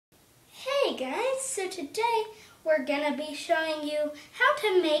guys, so today we're going to be showing you how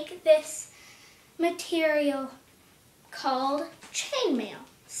to make this material called chainmail.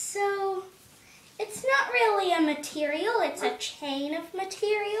 So it's not really a material, it's a chain of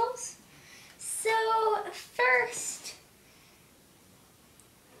materials. So first,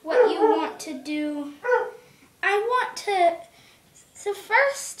 what you want to do, so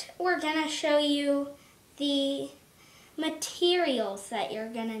first we're going to show you the materials that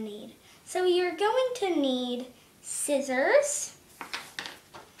you're going to need. So you're going to need scissors,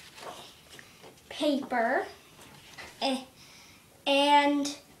 paper,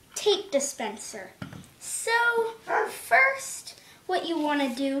 and tape dispenser. So first, what you want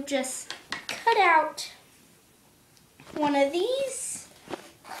to do, just cut out one of these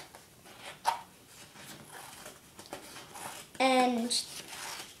and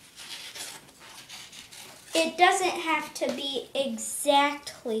it doesn't have to be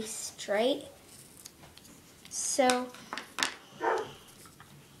exactly straight. So,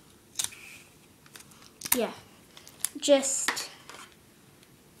 yeah, just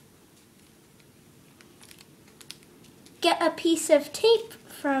get a piece of tape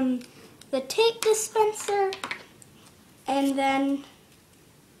from the tape dispenser and then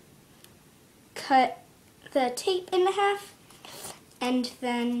cut the tape in half and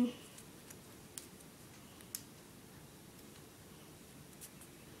then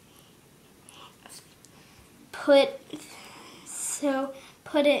put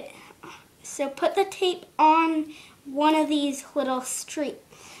the tape on one of these little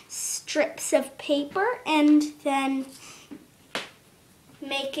strips of paper and then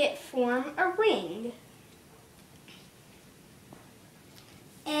make it form a ring.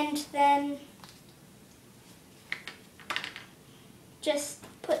 And then just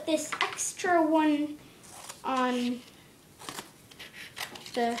put this extra one on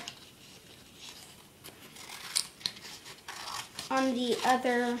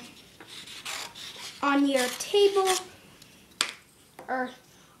on your table or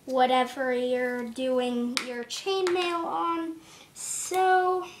whatever you're doing your chainmail on.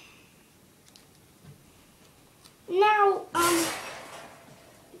 So now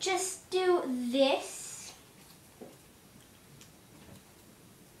just do this.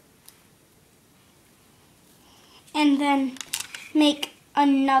 And then make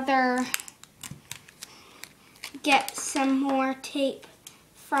another, get some more tape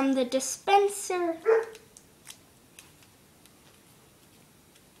from the dispenser.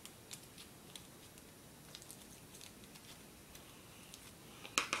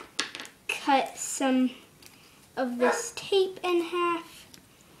 Cut some of this tape in half.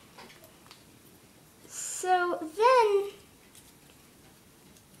 So then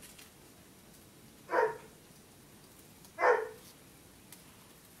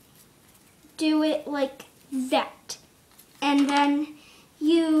do it like that, and then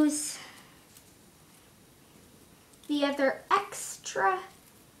use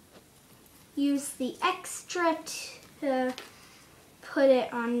the extra to put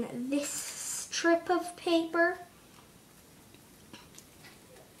it on this strip of paper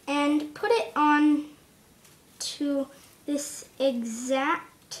and put it on to this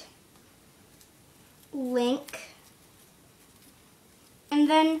exact link. And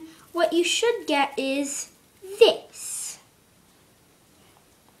then what you should get is this,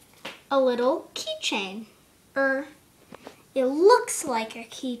 a little keychain, or it looks like a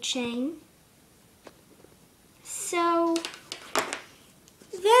keychain. So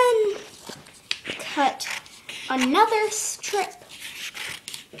then cut another strip,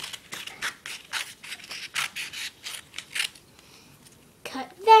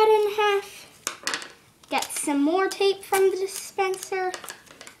 cut that in half, get some more tape from the dispenser,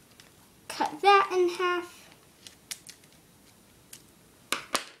 cut that in half,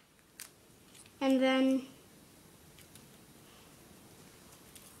 and then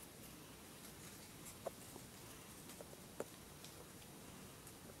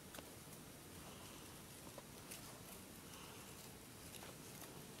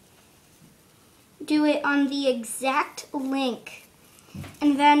do it on the exact link,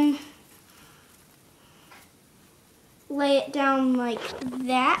 and then lay it down like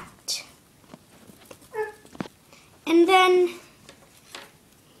that, and then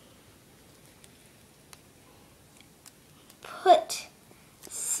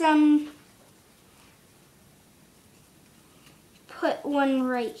put one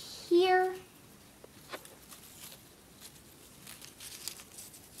right here.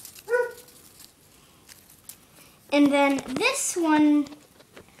 And then this one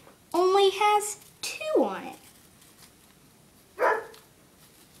only has 2 on it.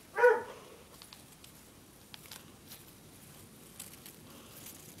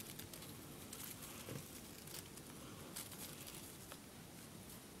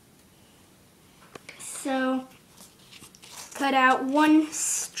 So cut out one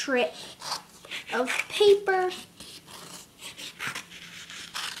strip of paper.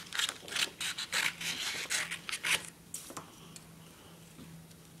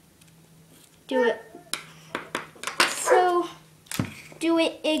 Do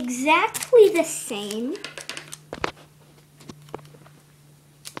it exactly the same.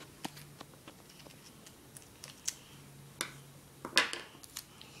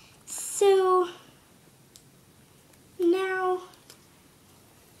 So now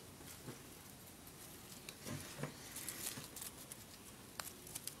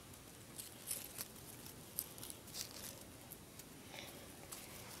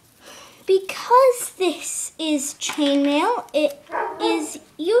because this is chainmail, it is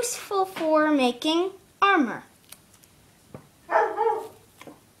useful for making armor.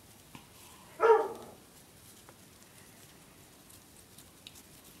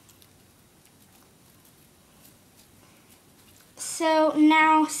 So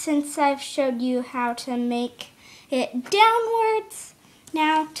now, since I've showed you how to make it downwards,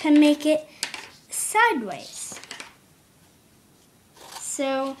 now to make it sideways.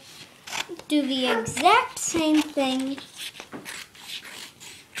 So do the exact same thing.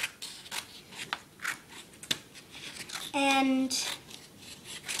 And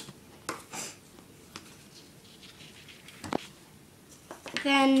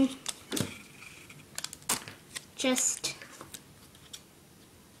then just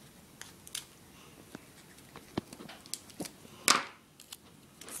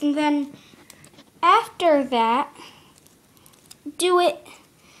and then after that,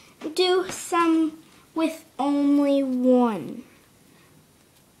 do some with only one.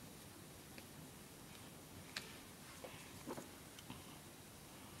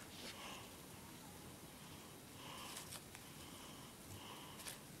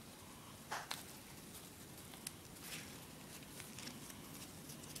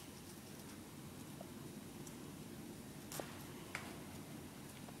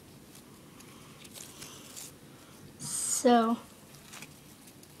 So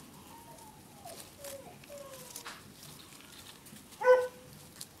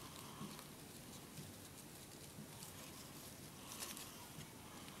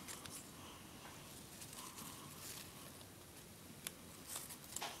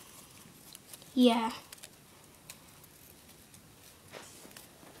yeah.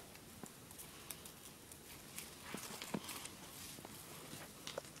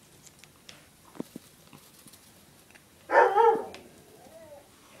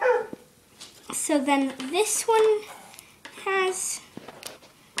 So then this one has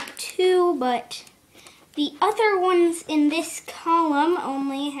two, but the other ones in this column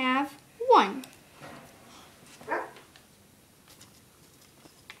only have one.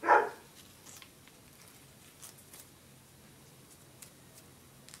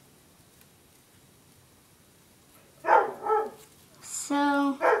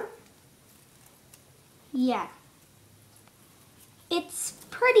 So, yeah. It's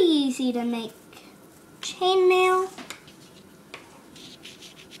pretty easy to make chainmail.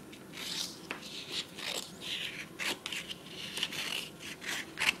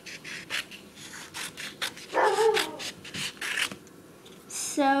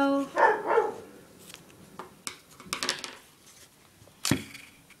 So,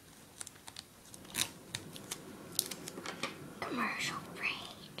 commercial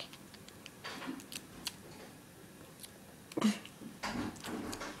break.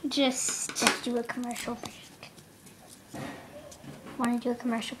 Just do a commercial break. Want to do a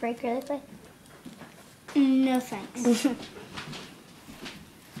commercial break really quick? No thanks.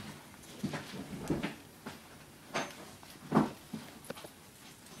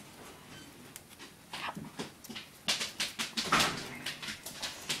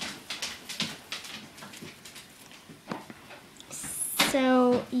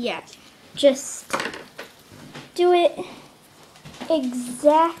 So yeah, just do it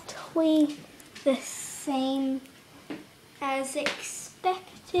exactly the same as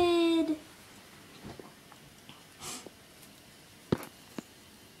expected.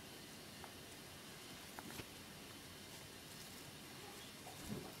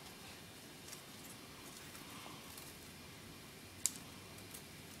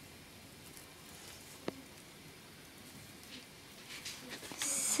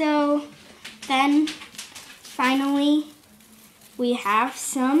 So then finally we have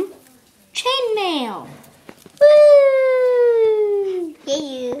some chainmail. Woo!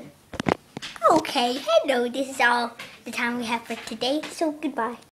 Yeah. Okay, hello, this is all the time we have for today, so goodbye.